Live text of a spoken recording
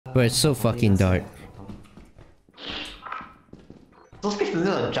But it's so fucking dark. Those people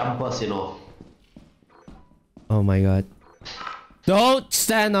are jumpers, you know. Oh my god. Don't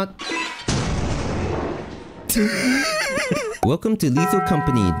stand on... Welcome to Lethal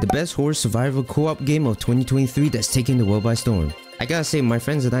Company, the best horror survival co-op game of 2023 that's taken the world by storm. I gotta say, my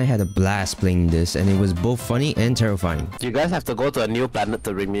friends and I had a blast playing this, and it was both funny and terrifying. You guys have to go to a new planet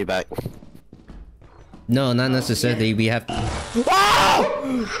to bring me back. No, not necessarily. We have...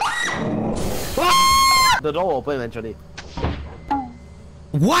 The door will open eventually.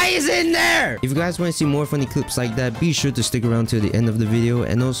 Why is it in there? If you guys want to see more funny clips like that, be sure to stick around to the end of the video,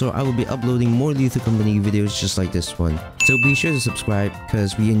 and also I will be uploading more Lethal Company videos just like this one. So be sure to subscribe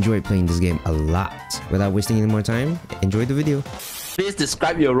because we enjoy playing this game a lot. Without wasting any more time, enjoy the video. Please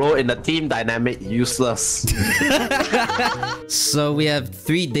describe your role in the team dynamic. Useless. So we have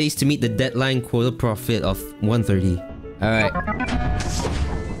 3 days to meet the deadline quota profit of 130. Alright.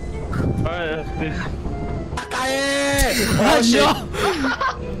 Oh no!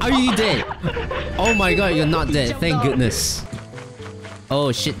 Are you dead? Oh my god, you're not dead. Thank goodness.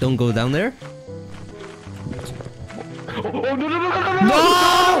 Oh shit, don't go down there.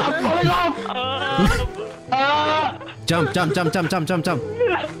 No! Jump, jump, jump, jump, jump, jump, jump.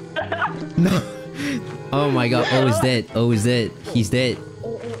 No. Oh my god, oh he's dead. Oh he's dead. He's dead.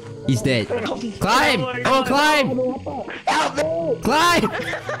 He's dead. Climb! Oh climb! Help me! Climb!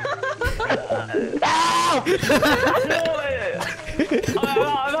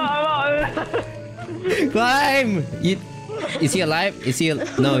 Climb! Is he alive? Is he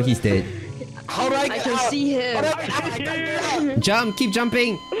no, he's dead. How do I get can out? see him. Jump, keep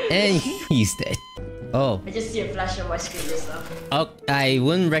jumping! And he's dead. Oh. I just see a flash on my screen just now. Oh, I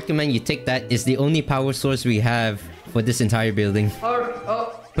wouldn't recommend you take that. It's the only power source we have for this entire building.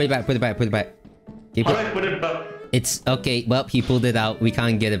 Oh. Put it back, put it back, put it back. Keep How it. do I put it back? It's okay. Well, he pulled it out. We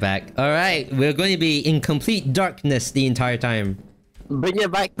can't get it back. Alright, we're going to be in complete darkness the entire time. Bring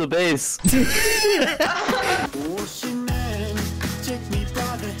it back to base.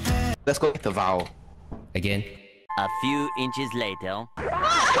 Let's go with the vow. Again. A few inches later.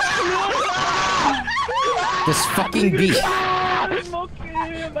 This fucking bee.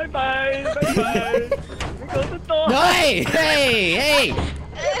 Okay, bye bye. Go to door. No, hey!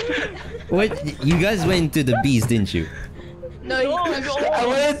 What? You guys went to the bees, didn't you? No, you I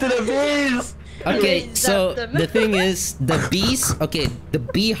went to the bees. Okay, You so zapped them. the thing is, the bees. Okay, the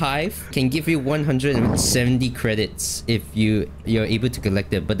beehive can give you 170 credits if you're able to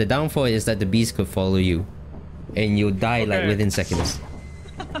collect it. But the downfall is that the bees could follow you, and you'll die like within seconds.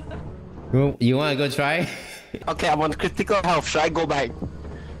 You wanna go try? Okay, I'm on critical health. Should I go back?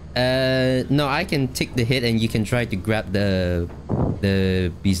 No, I can take the hit and you can try to grab the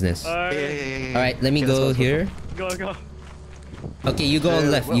bee's nest. Alright, let me Okay, go let's go, here. Go. Okay, you go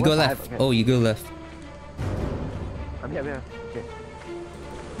left. You go left. Okay. Oh, you go left. I'm here. Okay.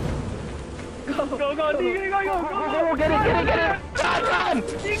 Go. Go. Get it! Run!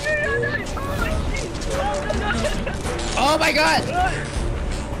 Oh my god!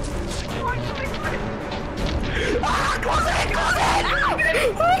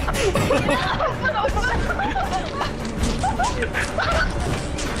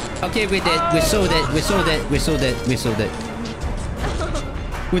 Okay, we're dead. We're so dead.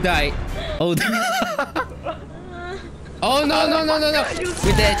 Who died? Oh. Oh no!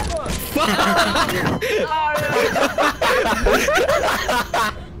 We're dead.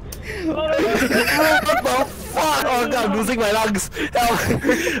 What the fuck? Oh god, I'm losing my lungs.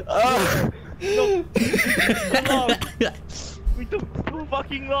 Help! We took too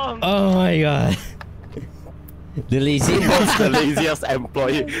fucking long. Oh my god. The lazy. That's the laziest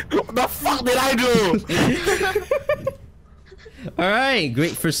employee. What the fuck did I do? Alright,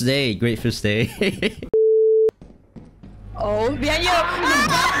 great first day. Oh, behind you!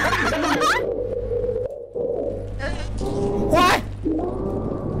 What?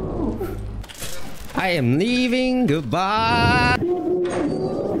 I am leaving. Goodbye.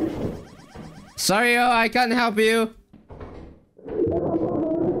 Sorry, I can't help you.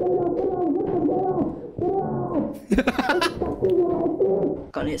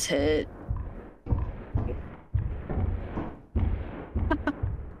 On his head.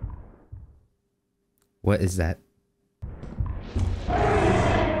 What is that?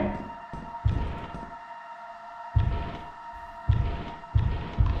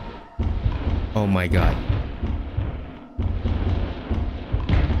 Oh my god.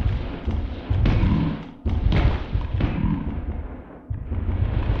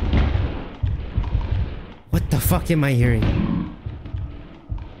 What the fuck am I hearing?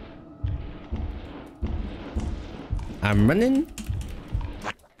 I'm running.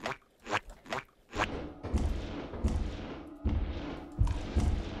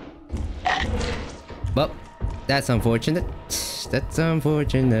 Well, that's unfortunate. That's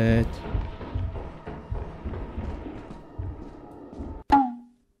unfortunate.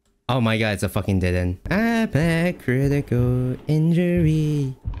 Oh my god, it's a fucking dead end. I had critical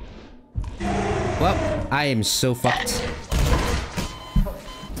injury. Well, I am so fucked.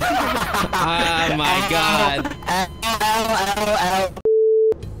 Oh my god.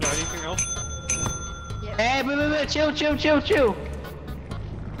 Anything else? Hey, wait, chill.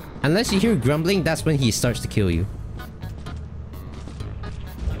 Unless you hear grumbling, that's when he starts to kill you.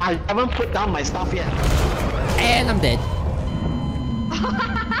 I haven't put down my stuff yet. And I'm dead.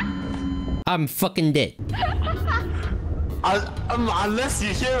 I'm fucking dead. Unless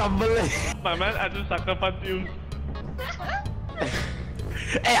you hear rumbling. My man, I just sucker punch you.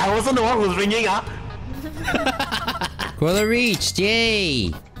 Hey, I wasn't the one who was ringing, huh? Quota reached,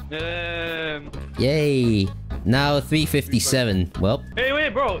 yay! Yay! Now 357. Well. Hey,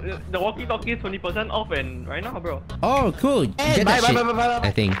 wait, bro. The walkie-talkie is 20% off and right now, bro. Oh, cool. Hey, Get that bye, shit. bye, bye, bye, bye.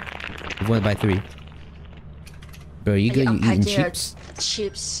 I think. You want to buy 3. Bro, you good? You eating chips?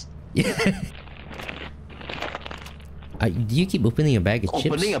 Chips. Yeah. Do you keep opening a bag of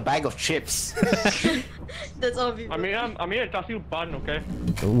chips? Opening a bag of chips. That's all people. I mean a char-siu bun, okay?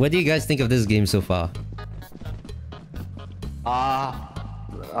 What do you guys think of this game so far?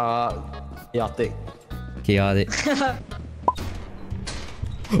 Chaotic. Chaotic.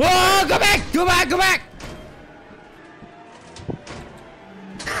 Oh, go back! Go back! Go back!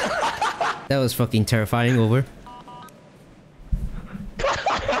 That was fucking terrifying. Over.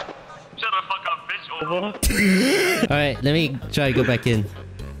 Shut the fuck up, bitch. Over. Alright, let me try to go back in.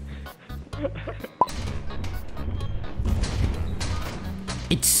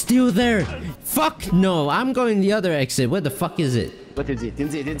 It's still there! Fuck no! I'm going the other exit. Where the fuck is it? What is it?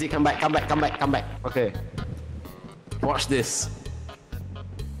 TuneZee, come back. Okay. Watch this.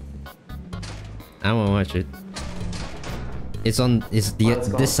 I won't watch it. It's on. It's the Let's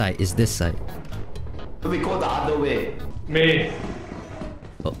go. this side. It's this side. We go the other way. Me.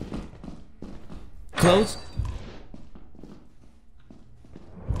 Oh. Close.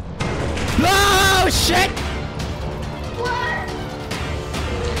 Oh shit! What?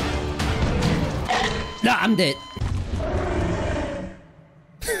 No, I'm dead.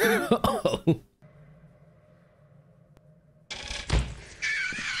 Oh.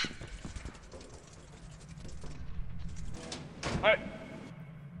 Alright.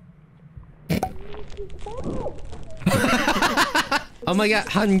 Oh my god,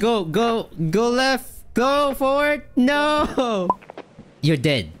 Han, go left, go forward. No, you're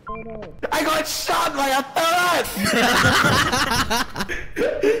dead. I got shot by a turret!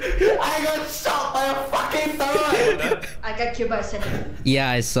 I got shot by a fucking turret! I got killed by a centipede. Yeah,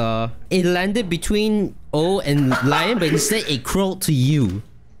 I saw. It landed between O and Lion, but instead it crawled to you.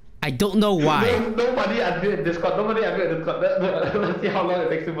 I don't know why. Nobody unmute Discord. Let's see how long it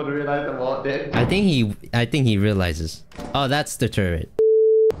takes him to realize about it. I think he realizes. Oh, that's the turret.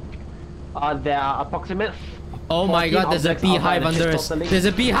 There are approximate. Oh my 14 god, there's a objects out beehive by the under ship us. totally. There's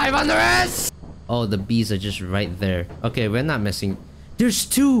a beehive under us! Oh, the bees are just right there. Okay, we're not messing. There's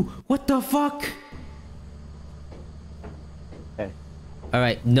 2! What the fuck? Okay.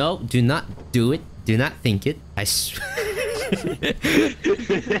 Alright, no, do not do it. Do not think it. As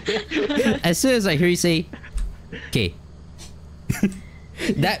soon as I hear you say, okay.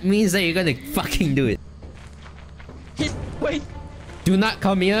 That means that you're gonna fucking do it. Wait. Do not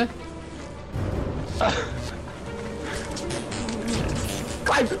come here.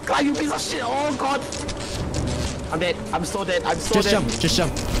 Climb, you piece of shit! Oh god! I'm dead. I'm so dead. Just jump, just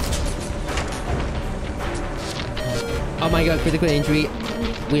jump. Oh my god, critical injury.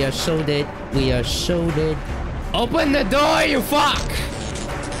 We are so dead. We are so dead. Open the door, you fuck!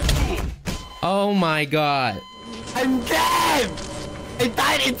 Oh my god. I'm dead! I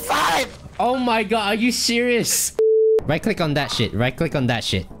died inside! Oh my god, are you serious? Right click on that shit. Right click on that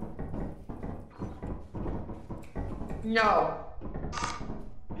shit. No.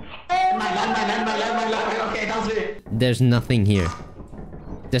 Landmine. Okay, that's it. There's nothing here.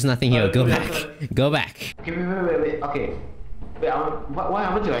 There's nothing here. Go back. Go back. Okay, wait. Okay. Wait, why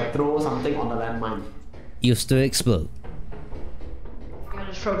haven't you like throw something on the landmine? You still explode. I'm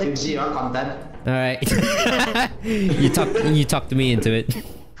gonna throw the TuneZee, key. you want content? Alright. You talked me into it.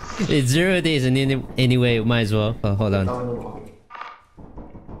 It's 0 days and anyway, might as well. Oh, hold on. No. Okay.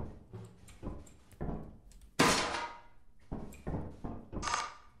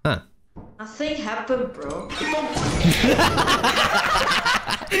 Huh. Nothing happened, bro.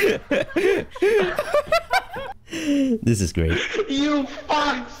 This is great. You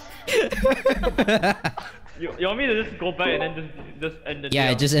fucks! You want me to just go back and then just end the day?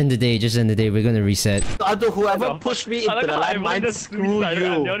 Yeah, just end the day. Just end the day. We're gonna reset. Whoever pushed me into the landmine, screw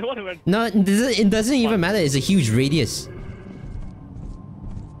you. No, it doesn't even matter. It's a huge radius.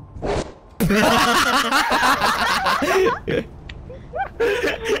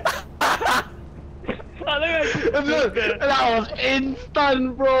 That was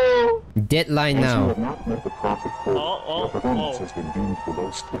instant, bro. Deadline As you now. have not met the profit quota, your performance has been deemed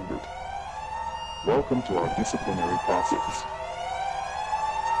below standard. Welcome to our disciplinary process.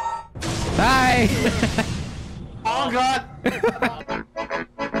 Bye. Oh god!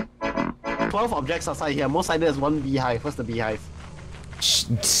 12 objects outside here. Most likely there's one beehive. What's the beehive?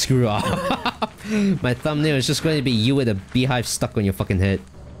 Screw off. My thumbnail is just going to be you with a beehive stuck on your fucking head.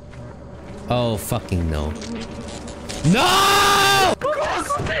 Oh fucking no. No!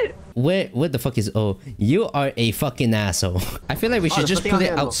 Where the fuck is O? You are a fucking asshole. I feel like we should just put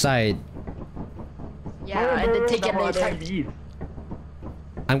it outside. Yeah, and then take it later.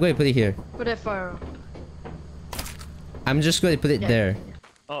 I'm going to put it here. Put it for... I'm just going to put it there.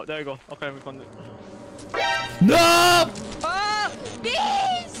 Oh, there you go. Okay, we found it. No! Oh!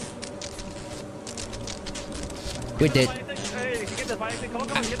 Bees! We're dead. Hey, get the fire exit. Come on,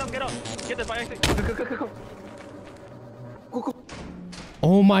 get up. Get the fire exit. Go.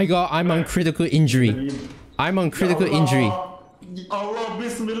 Oh my god, I'm on critical injury. I'm on critical injury. Allah,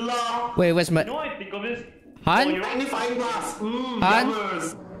 Bismillah. Wait, where's my... You know what I think of this? Han? Magnifying glass. Han?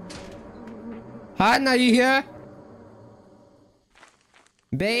 Han, are you here?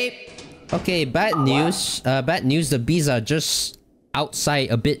 Babe? Okay, bad news. Bad news, the bees are just outside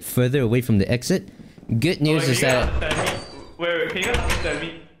a bit further away from the exit. Good news is that... Wait, can you guys understand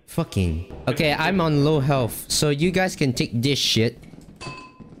me? Fucking... Okay, I'm on low health, so you guys can take this shit.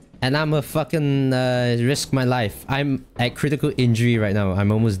 And I'ma fucking risk my life. I'm at critical injury right now.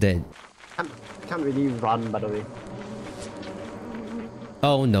 I'm almost dead. Can't really run, by the way.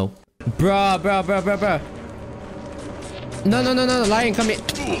 Oh no. Bruh. No, Lion, come here.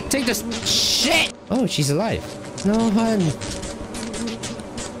 Take this shit! Oh, she's alive. No, hun.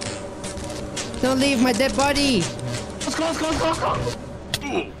 Don't leave my dead body! Let's go.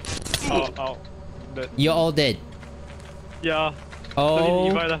 Oh. You're all dead. Yeah. Oh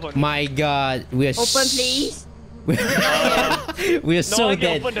my god. We are Open, please. we are so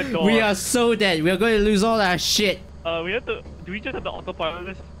dead. We are so dead. We are going to lose all our shit. We have to... Do we just have to autopilot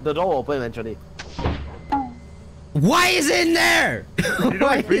this? The door will open eventually. Why is it in there?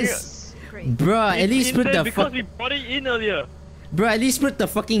 Why bring is... Bruh, at least put the because we brought it in earlier. Bruh, at least put the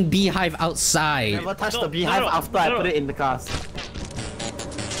fucking beehive outside. Never touch the beehive after I put it in the cars.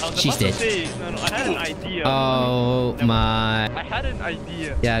 She's dead. No, I had an idea. Oh my... I had an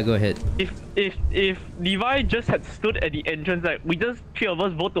idea. Yeah, go ahead. If Levi just had stood at the entrance, like we just three of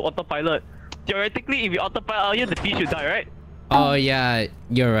us vote to autopilot. Theoretically, if we autopilot out here, the bee should die, right? Oh yeah,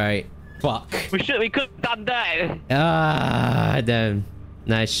 you're right. Fuck. We could have done that. Ah, damn.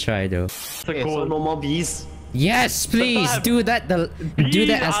 Nice try though. Okay, so no more bees. Yes, please do that. Do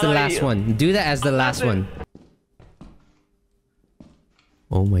that as the last one. Do that as the last one.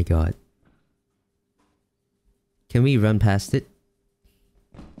 Oh my god. Can we run past it?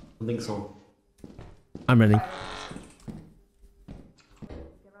 I think so. I'm running.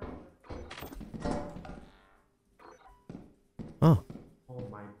 Oh. Oh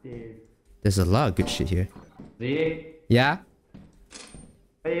my days. There's a lot of good shit here. See? Yeah?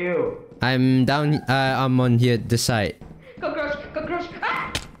 Hey you. I'm down, I'm on here, this side. Cockroach!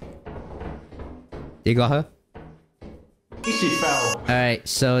 Ah! You got her? She fell. Alright,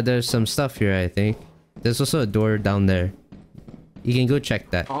 so there's some stuff here, I think. There's also a door down there. You can go check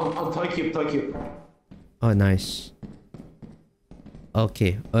that. On toy cube. Oh, nice.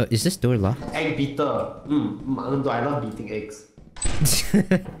 Okay, is this door locked? Egg beater. I love beating eggs.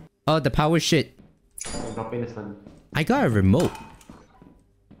 Oh, the power shit. I'm dropping this one. I got a remote.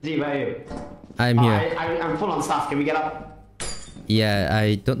 Z, where are you? I'm here. I'm full on stuff. Can we get up? Yeah,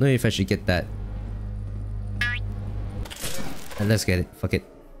 I don't know if I should get that. Let's get it. Fuck it.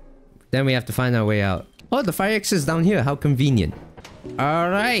 Then we have to find our way out. Oh, the fire exit is down here. How convenient.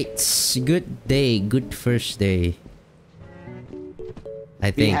 Alright. Good day. Good first day. I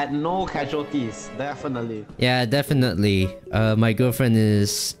think. We had no casualties. Definitely. Yeah, definitely. My girlfriend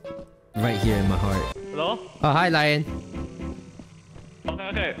is right here in my heart. Hello? Oh, hi, Lion.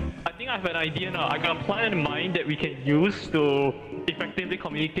 Okay. I think I have an idea now. I got a plan in mind that we can use to effectively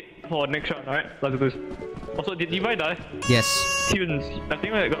communicate for next round, alright? Let's do this. Also, did Levi die? Yes. TuneZee. I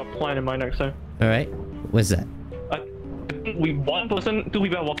think I got a plan in mind next time. Alright. What's that? One person, two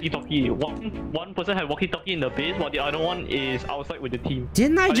people have walkie-talkie. One person had walkie-talkie in the base, while the other one is outside with the team.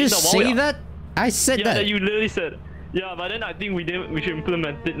 Didn't I just say that? I said Yeah, that. you literally said. Yeah, but then I think we should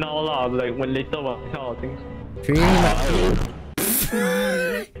implement it now lah. Like when later about kind of things. Pretty much.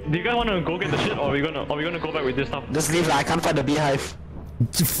 Do you guys want to go get the shit, or are we gonna go back with this stuff? Just leave, I can't find the beehive.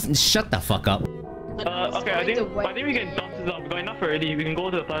 Shut the fuck up. Okay, I think we can dump this up. We got enough already. We can go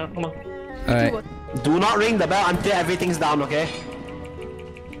to the planet. Come on. Alright. Do not ring the bell until everything's down, okay?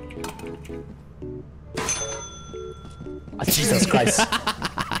 Jesus Christ.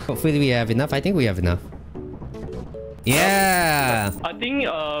 Hopefully we have enough. I think we have enough. Yeah. I think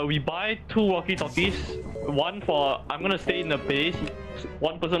we buy 2 walkie-talkies. One for I'm gonna stay in the base.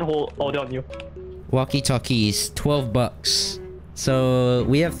 One person hold all on you. Walkie-talkies, 12 bucks. So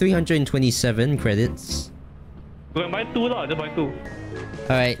we have 327 credits. We can buy 2 lah. Just buy 2.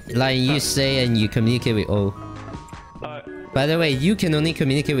 Alright, Lion, you say and you communicate with O. By the way, you can only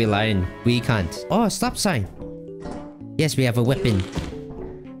communicate with Lion. We can't. Oh, stop sign. Yes, we have a weapon.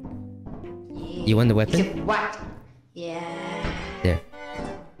 You want the weapon? What? Yeah. There.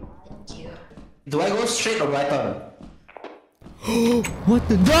 Thank you. Do I go straight or do I turn? What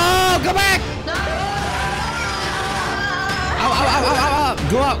the? No! Go back! No! Ow, ow, ow, ow, ow, ow!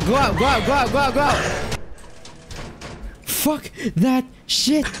 Go up, go up, go up, go up, go up, go up! Fuck that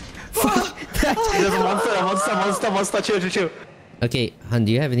shit! Fuck that! There's a monster, chill. Okay, Han,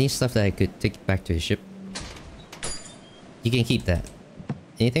 do you have any stuff that I could take back to the ship? You can keep that.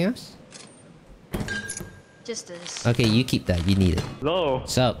 Anything else? Just this. Okay, you keep that. You need it. Hello.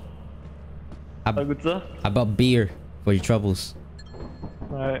 What's up? Good sir. I bought beer for your troubles.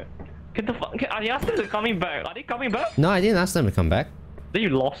 Alright. Get the fuck. I asked them to coming back. Are they coming back? No, I didn't ask them to come back. Then you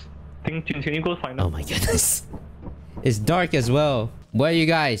lost. Can you go find out? Oh my goodness. It's dark as well. Where are you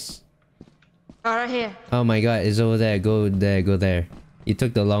guys? Oh, right here. Oh my god, it's over there. Go there, go there. You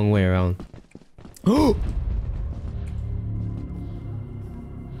took the long way around. Oh!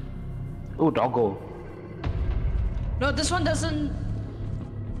 Oh, doggo. No, this one doesn't.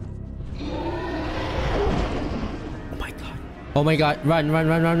 Oh my god. Oh my god, run.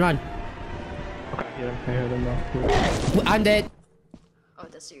 Okay, I hear them now. I'm dead. Oh,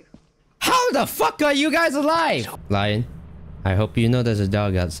 that's you. How the fuck are you guys alive? Lion, I hope you know there's a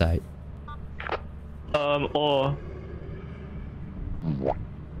dog outside. Or...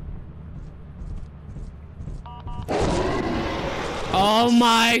 Oh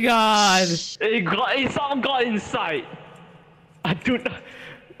my god! Someone got inside! I do not...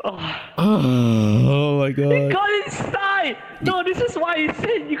 Oh my He god. got inside! No, this is why he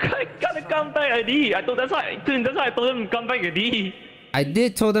said you gotta come back already. That's why I told him to come back already. I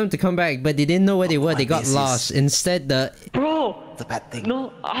did told them to come back, but they didn't know where they were. They got lost. Instead, the... Bro! It's a bad thing.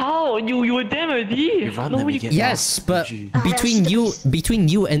 No, how? You were there already. run, No, then we you get Yes, lost. but between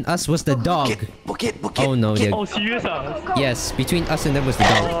you and us was the dog. Book it. Oh no, yeah. Oh, serious ah? Yes, between us and them was the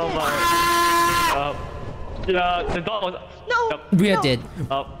dog. Oh my... yeah, the dog was... No! We are dead.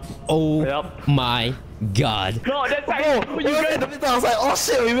 Oh Yep. my god. No, that's how you I was like, oh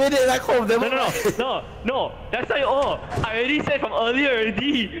shit, we made it back home. No, that's how I already said from earlier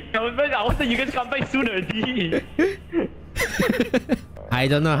already. I wanted you guys to come back soon already. I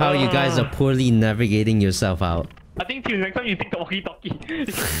don't know how you guys are poorly navigating yourself out. I think till next time you take the walkie-talkie.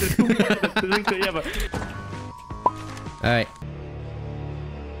 There's 2 guys that doesn't clear, but... Alright.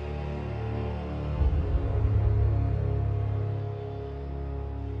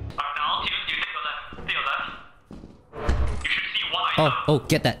 Now, you take your left. You should see one Oh,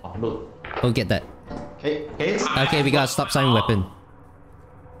 get that. Oh, look. Oh, get that. Okay. Okay, we got a stop sign weapon. Okay,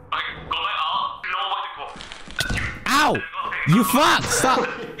 go back out. Know where to go. Ow! You fuck! Stop!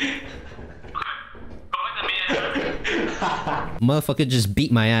 Motherfucker just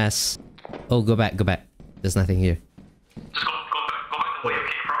beat my ass. Oh, go back. There's nothing here. Just go back the way you came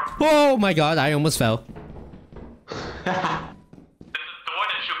from. Oh my god, I almost fell. There's a door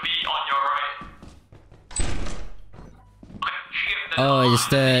that should be on your right. Okay, Oh,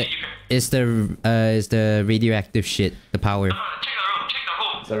 it's the radioactive shit. The power. check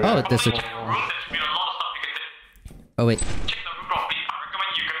the room. Oh, there's a... Room, there should be a lot of stuff you can take. Oh wait. Check the room properly. I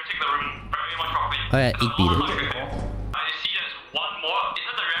recommend you go check the room very much properly. Alright, eat beat it. I see there's one more. Is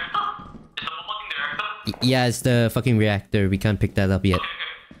that the reactor? Is the one more thing the reactor? Yeah, it's the fucking reactor. We can't pick that up yet. Now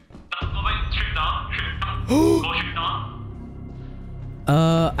go back, straight down. Go straight down.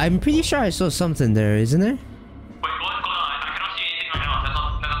 I'm pretty sure I saw something there, isn't there? Wait, go down. I cannot see anything right now.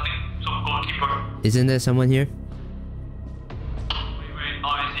 There's nothing. So go keep going. Isn't there someone here? Wait. Oh,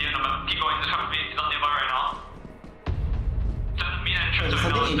 I see it. Keep going. This trust me. It's not nearby right now. Doesn't mean entrance. There's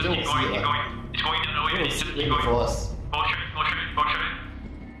something Just keep going. angel It's going the other way. Just keep going. for us. Go straight.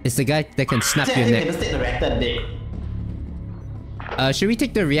 It's the guy that can snap your You neck. can just take the reactor and dig. Should we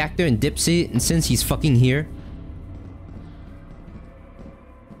take the reactor and Dipsy since he's fucking here?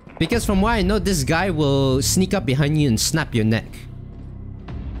 Because from what I know, this guy will sneak up behind you and snap your neck.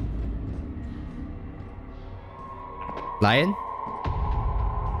 Lion?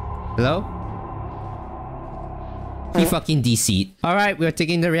 Hello? He fucking DC'd. Alright, we're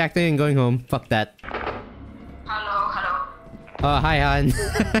taking the reactor and going home. Fuck that. Hello. Oh, hi, Han.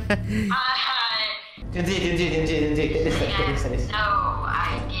 Hi. TuneZee, get this. No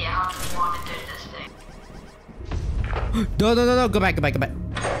idea how to monitor this thing. No, go back.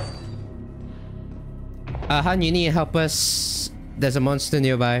 Han, you need to help us. There's a monster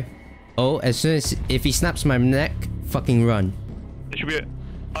nearby. Oh, as soon as if he snaps my neck, fucking run. There should be a,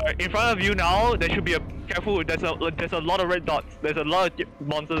 in front of you now. There should be a careful. There's a lot of red dots. There's a lot of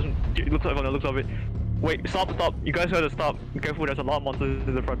monsters. It looks like from the looks of it. Wait, stop! You guys have to stop. Be careful. There's a lot of monsters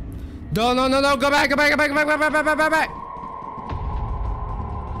in the front. No! Go back!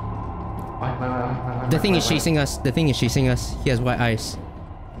 The thing is chasing us. He has white eyes.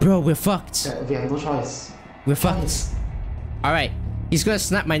 Bro, we're fucked. We have no choice. We're fucked. Alright. He's gonna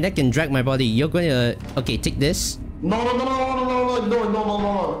snap my neck and drag my body. You're gonna... Okay, take this. No.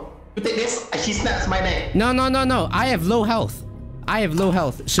 You take this, she snaps my neck. No. I have low health.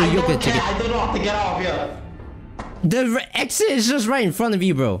 So you're gonna take it. I don't know how to get out of here. The exit is just right in front of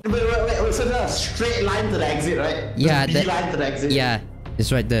you, bro. Wait, so there's a straight line to the exit, right? Yeah, There's a line to the exit. Yeah,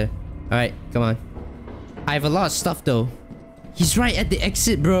 it's right there. Alright, come on. I have a lot of stuff though. He's right at the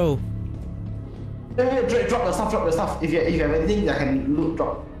exit, bro. Wait, drop the stuff. If you have anything that can loot,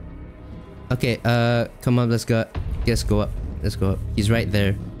 drop. Okay, come on, let's go. Let's go up. He's right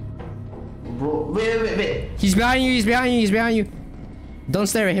there. Bro, wait. He's behind you. Don't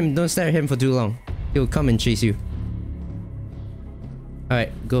stare at him for too long. He'll come and chase you.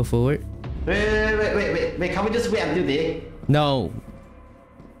 Alright, go forward. Wait, can we just wait until day? No.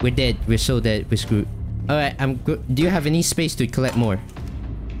 We're dead. We're so dead. We're screwed. Alright, do you have any space to collect more?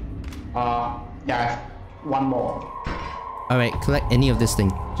 Yeah, one more. Alright, collect any of this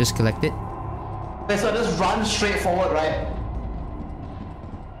thing. Just collect it. Okay, so just run straight forward, right?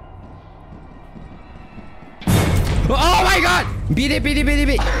 Oh my god! Beat it! Beat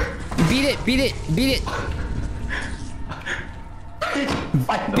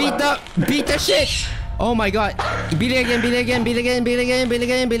the shit! Oh my god! Beat it again!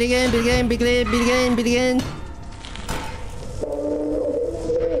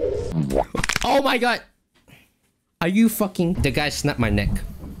 Oh my god! Are you fucking... The guy snapped my neck.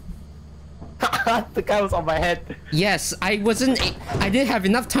 The guy was on my head. Yes, I didn't have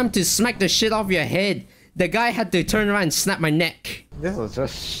enough time to smack the shit off your head. The guy had to turn around and snap my neck. This was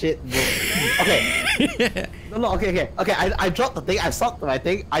just shit, bro. Okay. No, okay. I dropped the thing, I stopped my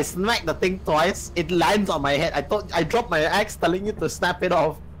thing, I smacked the thing twice, it lands on my head. I dropped my axe telling you to snap it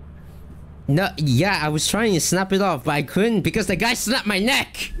off. No, yeah, I was trying to snap it off, but I couldn't because the guy snapped my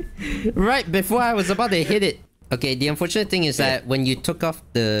neck! Right before I was about to hit it. Okay, the unfortunate thing is that when you took off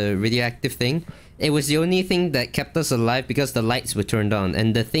the radioactive thing, it was the only thing that kept us alive because the lights were turned on,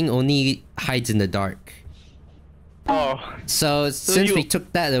 and the thing only hides in the dark. Oh. So since we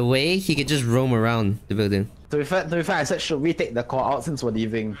took that away, he could just roam around the building. To be fair, I said, should we take the call out since we're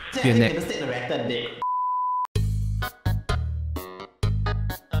leaving? Your neck. Just take the reactor and dig.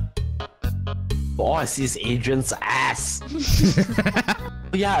 All I see is Adrian's ass.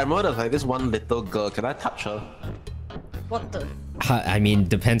 Yeah, I remember there's like this one little girl. Can I touch her? What the? I mean,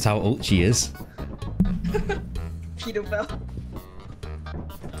 depends how old she is. Pedophile.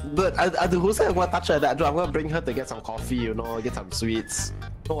 But who said I want to touch her? I'm gonna bring her to get some coffee, you know, get some sweets.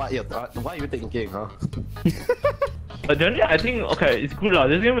 So what are you thinking, huh? Generally, I think, okay, it's good lah.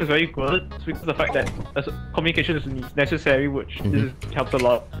 This game is very good because of the fact that communication is necessary, which this helps a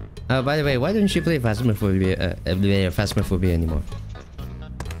lot. By the way, why don't you play Phasmophobia anymore?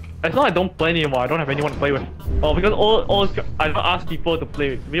 It's not I don't play anymore, I don't have anyone to play with. Oh, because I don't ask people to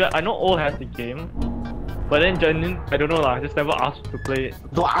play with. Because I know all has the game, but then genuinely, I don't know lah, I just never asked to play it.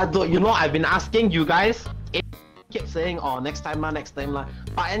 You know, I've been asking you guys. Kept saying, oh, next time lah.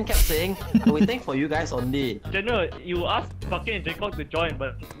 But N kept saying, I'm waiting for you guys only. General, you asked fucking Jacob to join,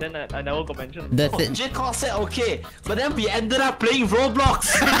 but then I never got mentioned. Jacob said okay, but then we ended up playing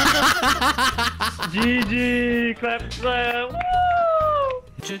Roblox. GG, clap. Woo!